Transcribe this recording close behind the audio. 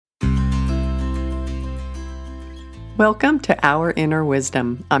Welcome to Our Inner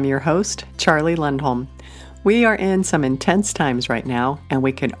Wisdom. I'm your host, Charlie Lundholm. We are in some intense times right now, and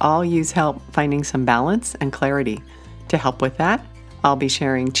we could all use help finding some balance and clarity. To help with that, I'll be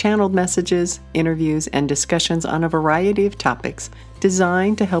sharing channeled messages, interviews, and discussions on a variety of topics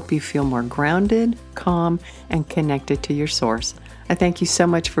designed to help you feel more grounded, calm, and connected to your source. I thank you so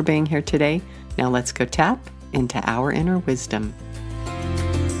much for being here today. Now let's go tap into our inner wisdom.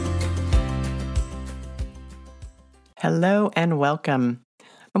 Hello and welcome.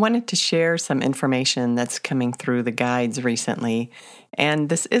 I wanted to share some information that's coming through the guides recently, and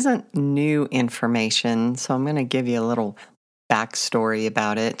this isn't new information, so I'm going to give you a little backstory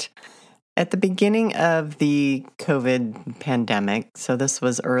about it. At the beginning of the COVID pandemic, so this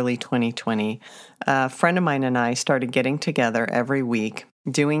was early 2020, a friend of mine and I started getting together every week,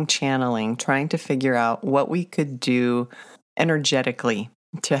 doing channeling, trying to figure out what we could do energetically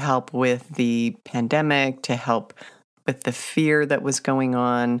to help with the pandemic, to help with the fear that was going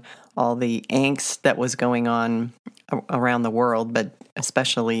on, all the angst that was going on around the world, but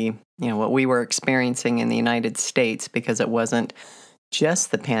especially, what we were experiencing in the United States, because it wasn't just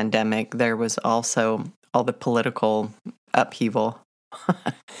the pandemic. There was also all the political upheaval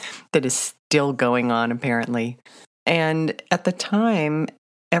that is still going on, apparently. And at the time,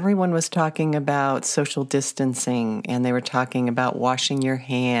 everyone was talking about social distancing, and they were talking about washing your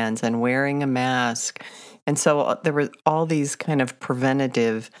hands and wearing a mask. And so there were all these kind of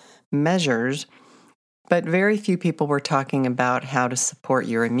preventative measures, but very few people were talking about how to support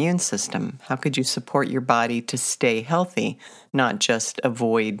your immune system. How could you support your body to stay healthy, not just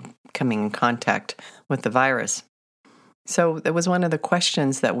avoid coming in contact with the virus? So that was one of the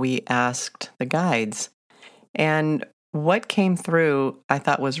questions that we asked the guides. And what came through I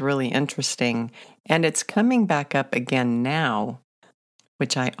thought was really interesting, and it's coming back up again now,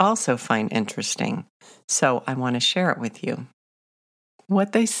 which I also find interesting. So I want to share it with you.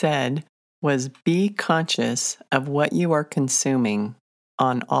 What they said was, be conscious of what you are consuming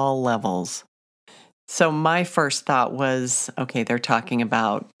on all levels. So my first thought was, okay, they're talking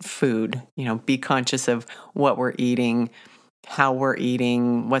about food. Be conscious of what we're eating, how we're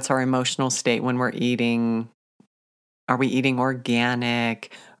eating, what's our emotional state when we're eating. Are we eating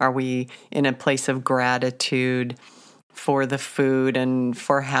organic? Are we in a place of gratitude for the food and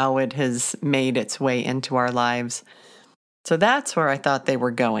for how it has made its way into our lives? So that's where I thought they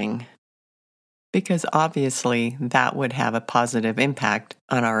were going, because obviously that would have a positive impact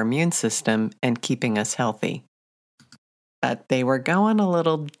on our immune system and keeping us healthy. But they were going a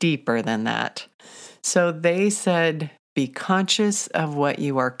little deeper than that. So they said, be conscious of what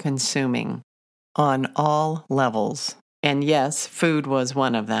you are consuming on all levels. And yes, food was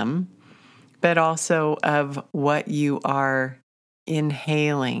one of them, but also of what you are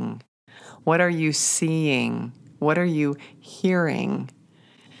inhaling. What are you seeing? What are you hearing?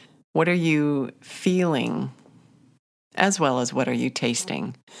 What are you feeling? As well as what are you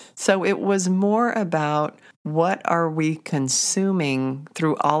tasting? So it was more about what are we consuming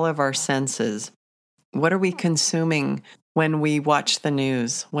through all of our senses? What are we consuming when we watch the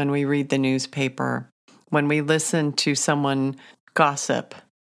news, when we read the newspaper, when we listen to someone gossip,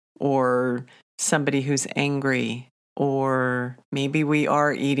 or somebody who's angry, or maybe we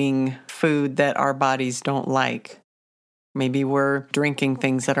are eating food that our bodies don't like. Maybe we're drinking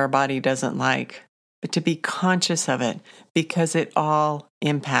things that our body doesn't like. But to be conscious of it, because it all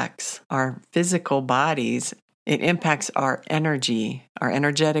impacts our physical bodies. It impacts our energy, our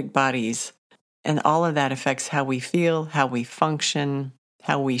energetic bodies. And all of that affects how we feel, how we function,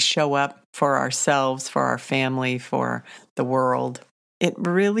 how we show up for ourselves, for our family, for the world. It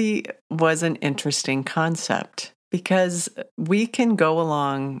really was an interesting concept, because we can go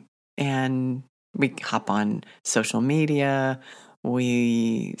along and we hop on social media,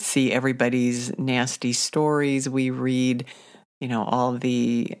 we see everybody's nasty stories, we read, all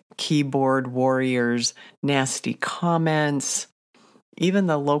the keyboard warriors' nasty comments, even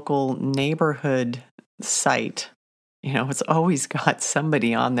the local neighborhood site. It's always got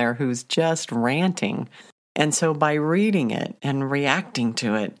somebody on there who's just ranting. And so by reading it and reacting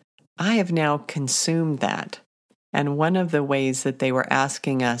to it, I have now consumed that. And one of the ways that they were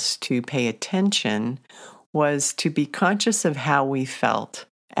asking us to pay attention was to be conscious of how we felt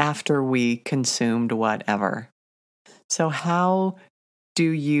after we consumed whatever. So how do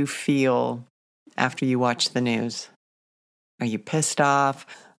you feel after you watch the news? Are you pissed off?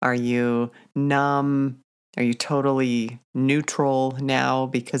 Are you numb? Are you totally neutral now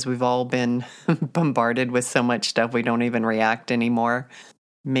because we've all been bombarded with so much stuff we don't even react anymore?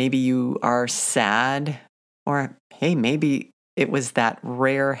 Maybe you are sad, or hey, maybe it was that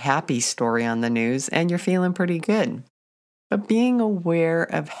rare happy story on the news and you're feeling pretty good. but being aware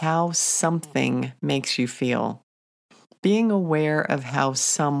of how something makes you feel, being aware of how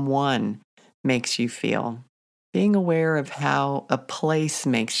someone makes you feel, being aware of how a place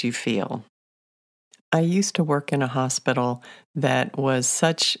makes you feel. I used to work in a hospital that was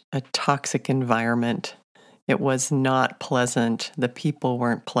such a toxic environment. It was not pleasant. The people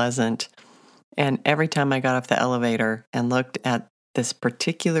weren't pleasant. And every time I got off the elevator and looked at this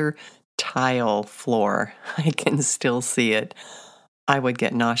particular tile floor, I can still see it, I would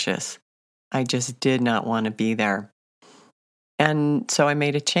get nauseous. I just did not want to be there. And so I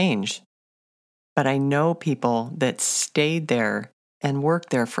made a change. But I know people that stayed there and worked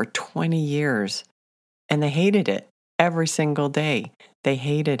there for 20 years, and they hated it every single day. They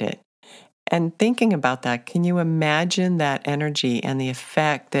hated it. And thinking about that, can you imagine that energy and the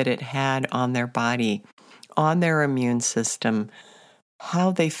effect that it had on their body, on their immune system,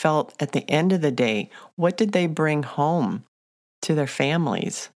 how they felt at the end of the day? What did they bring home to their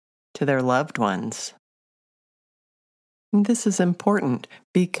families, to their loved ones? And this is important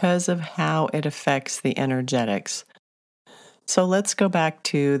because of how it affects the energetics. So let's go back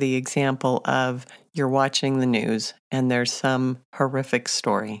to the example of you're watching the news and there's some horrific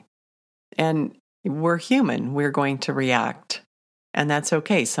story. And we're human, we're going to react. And that's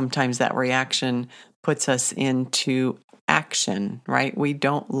okay. Sometimes that reaction puts us into action, right? We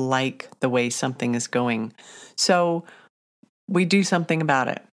don't like the way something is going. So we do something about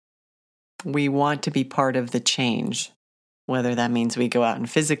it. We want to be part of the change, whether that means we go out and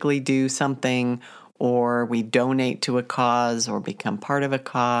physically do something, or we donate to a cause, or become part of a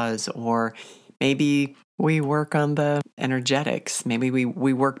cause, or maybe we work on the energetics. Maybe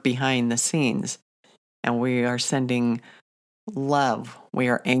we work behind the scenes and we are sending love. We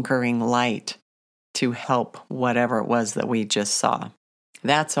are anchoring light to help whatever it was that we just saw.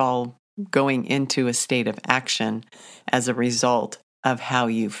 That's all going into a state of action as a result of how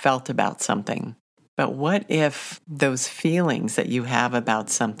you felt about something. But what if those feelings that you have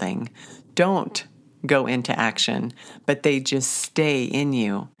about something don't go into action, but they just stay in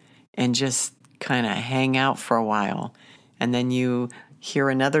you and just kind of hang out for a while? And then you hear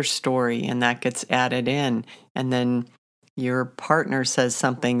another story and that gets added in. And then your partner says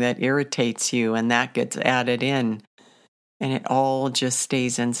something that irritates you and that gets added in. And it all just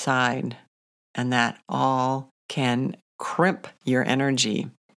stays inside. And that all can crimp your energy.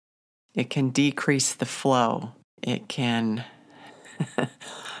 It can decrease the flow. It can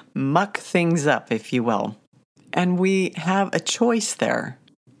muck things up, if you will. And we have a choice there.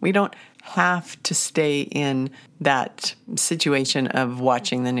 We don't have to stay in that situation of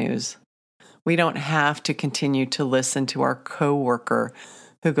watching the news. We don't have to continue to listen to our coworker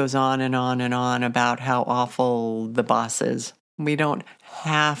who goes on and on and on about how awful the boss is. We don't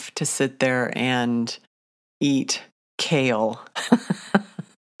have to sit there and eat kale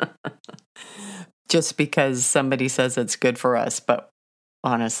just because somebody says it's good for us, but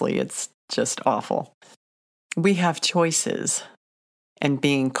honestly, it's just awful. We have choices, and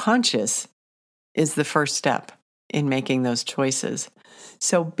being conscious is the first step in making those choices.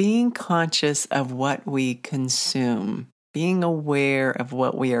 So being conscious of what we consume, being aware of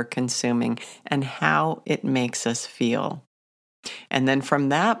what we are consuming and how it makes us feel. And then from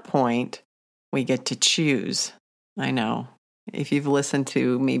that point, we get to choose. I know. If you've listened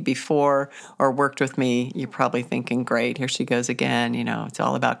to me before or worked with me, you're probably thinking, great, here she goes again. It's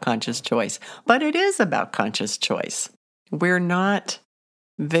all about conscious choice. But it is about conscious choice. We're not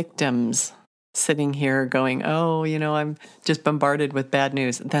victims sitting here going, oh, I'm just bombarded with bad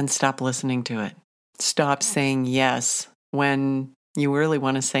news. Then stop listening to it. Stop saying yes when you really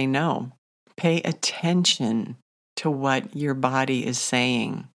want to say no. Pay attention to what your body is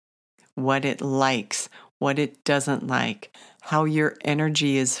saying, what it likes, what it doesn't like, how your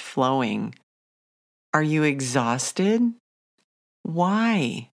energy is flowing. Are you exhausted?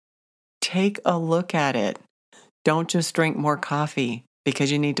 Why? Take a look at it. Don't just drink more coffee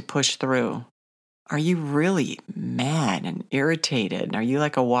because you need to push through. Are you really mad and irritated? Are you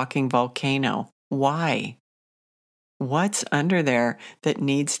like a walking volcano? Why? What's under there that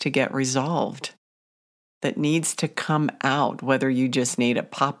needs to get resolved? That needs to come out, whether you just need a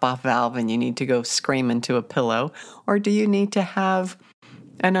pop-off valve and you need to go scream into a pillow, or do you need to have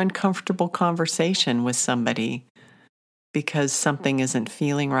an uncomfortable conversation with somebody because something isn't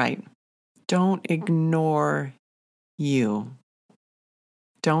feeling right? Don't ignore you.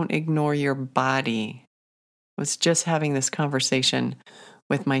 Don't ignore your body. I was just having this conversation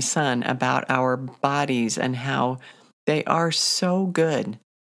with my son about our bodies and how they are so good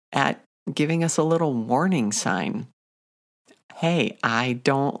at giving us a little warning sign. Hey, I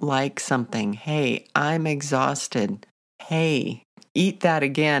don't like something. Hey, I'm exhausted. hey, eat that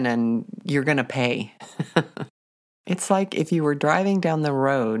again and you're going to pay. It's like if you were driving down the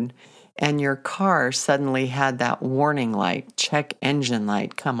road and your car suddenly had that warning light, check engine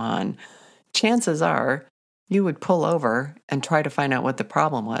light, come on. Chances are you would pull over and try to find out what the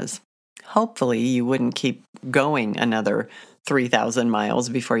problem was. Hopefully, you wouldn't keep going another 3,000 miles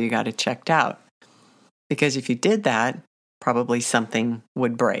before you got it checked out. Because if you did that, probably something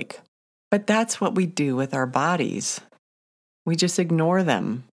would break. But that's what we do with our bodies. We just ignore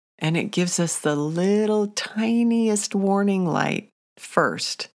them. And it gives us the little tiniest warning light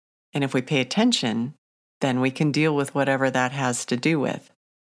first. And if we pay attention, then we can deal with whatever that has to do with.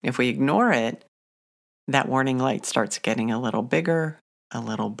 If we ignore it, that warning light starts getting a little bigger, a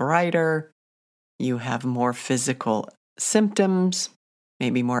little brighter. You have more physical symptoms,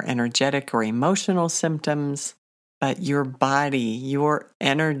 maybe more energetic or emotional symptoms. But your body, your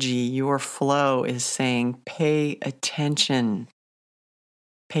energy, your flow is saying, pay attention.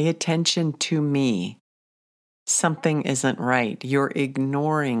 Pay attention to me. Something isn't right. You're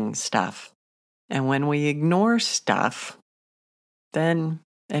ignoring stuff. And when we ignore stuff, then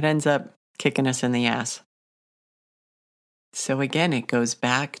it ends up kicking us in the ass. So again, it goes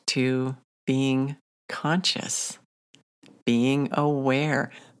back to being conscious, being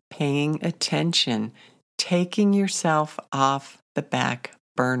aware, paying attention, taking yourself off the back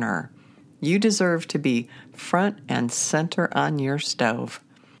burner. You deserve to be front and center on your stove.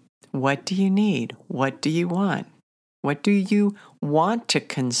 What do you need? What do you want? What do you want to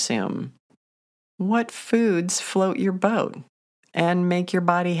consume? What foods float your boat and make your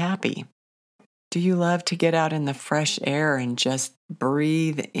body happy? Do you love to get out in the fresh air and just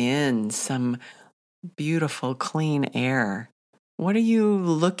breathe in some beautiful, clean air? What are you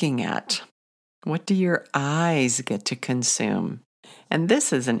looking at? What do your eyes get to consume? And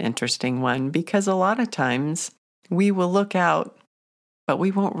this is an interesting one because a lot of times we will look out, but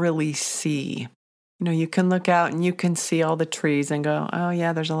we won't really see. You can look out and you can see all the trees and go, oh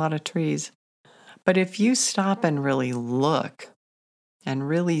yeah, there's a lot of trees. But if you stop and really look and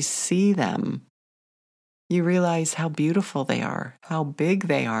really see them, you realize how beautiful they are, how big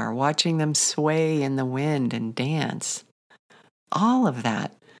they are, watching them sway in the wind and dance. All of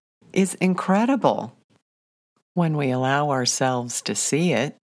that is incredible when we allow ourselves to see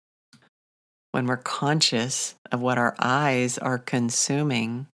it, when we're conscious of what our eyes are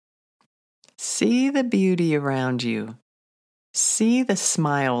consuming. See the beauty around you. See the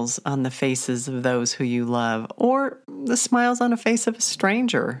smiles on the faces of those who you love, or the smiles on the face of a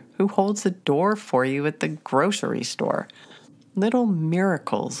stranger who holds the door for you at the grocery store. Little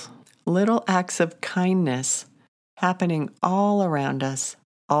miracles, little acts of kindness happening all around us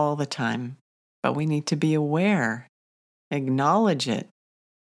all the time. But we need to be aware, acknowledge it,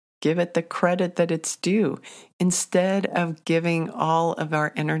 give it the credit that it's due, instead of giving all of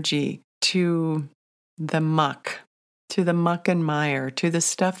our energy to the muck and mire, to the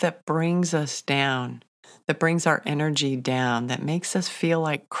stuff that brings us down, that brings our energy down, that makes us feel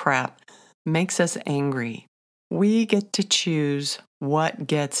like crap, makes us angry. We get to choose what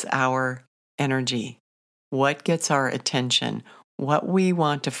gets our energy, what gets our attention, what we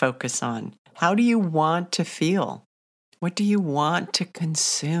want to focus on. How do you want to feel? What do you want to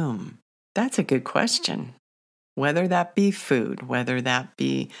consume? That's a good question. Whether that be food, whether that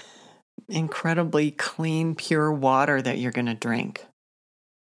be incredibly clean, pure water that you're going to drink.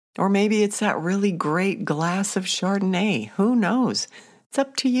 Or maybe it's that really great glass of Chardonnay. Who knows? It's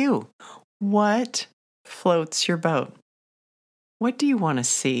up to you. What floats your boat? What do you want to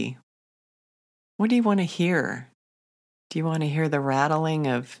see? What do you want to hear? Do you want to hear the rattling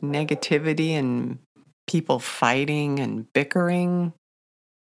of negativity and people fighting and bickering?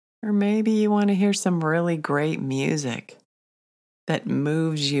 Or maybe you want to hear some really great music that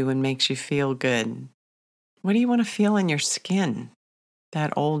moves you and makes you feel good. What do you want to feel in your skin?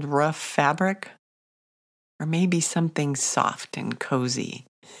 That old rough fabric? Or maybe something soft and cozy?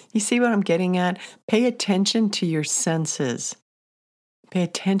 You see what I'm getting at? Pay attention to your senses. Pay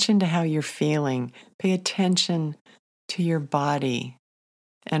attention to how you're feeling. Pay attention to your body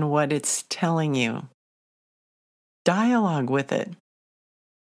and what it's telling you. Dialogue with it.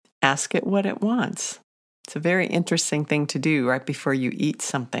 Ask it what it wants. It's a very interesting thing to do right before you eat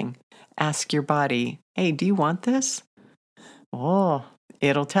something. Ask your body, hey, do you want this? Oh,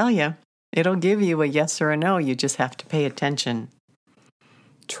 it'll tell you. It'll give you a yes or a no. You just have to pay attention.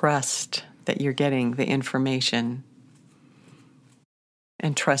 Trust that you're getting the information.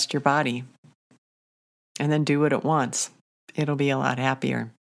 And trust your body. And then do what it wants. It'll be a lot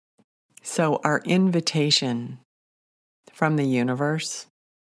happier. So our invitation from the universe,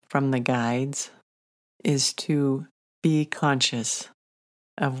 from the guides, is to be conscious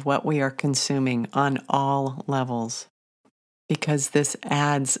of what we are consuming on all levels, because this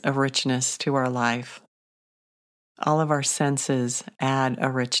adds a richness to our life. All of our senses add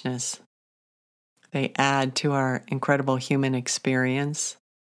a richness. They add to our incredible human experience.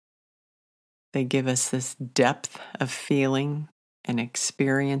 They give us this depth of feeling and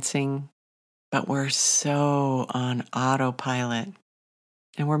experiencing, but we're so on autopilot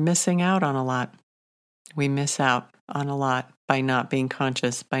and we're missing out on a lot. We miss out on a lot by not being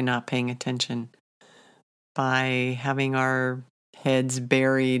conscious, by not paying attention, by having our heads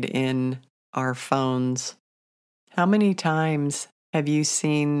buried in our phones. How many times have you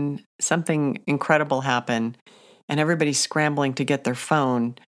seen something incredible happen and everybody's scrambling to get their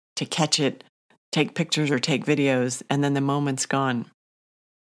phone to catch it, take pictures or take videos, and then the moment's gone?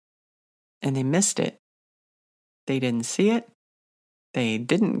 And they missed it. They didn't see it. They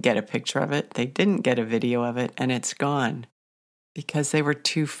didn't get a picture of it. They didn't get a video of it, and it's gone because they were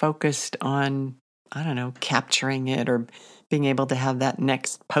too focused on, capturing it or being able to have that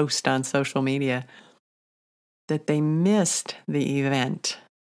next post on social media, that they missed the event.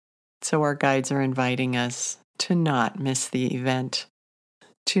 So our guides are inviting us to not miss the event,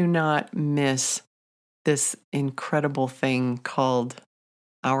 to not miss this incredible thing called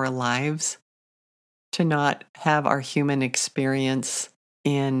our lives, to not have our human experience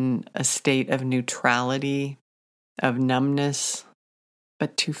in a state of neutrality, of numbness,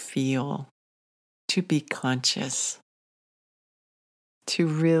 but to feel, to be conscious, to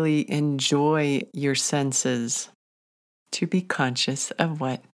really enjoy your senses, to be conscious of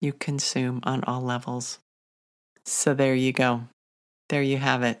what you consume on all levels. So there you go. There you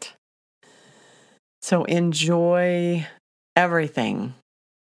have it. So enjoy everything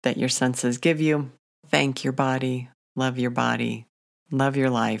that your senses give you. Thank your body, love your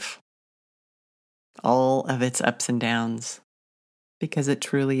life, all of its ups and downs, because it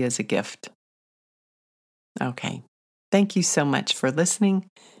truly is a gift. Okay. Thank you so much for listening,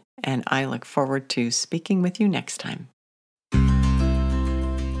 and I look forward to speaking with you next time.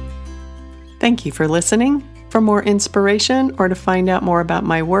 Thank you for listening. For more inspiration or to find out more about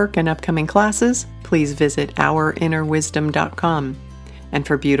my work and upcoming classes, please visit ourinnerwisdom.com. And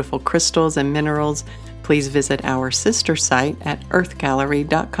for beautiful crystals and minerals, please visit our sister site at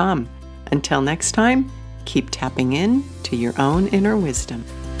earthgallery.com. Until next time, keep tapping in to your own inner wisdom.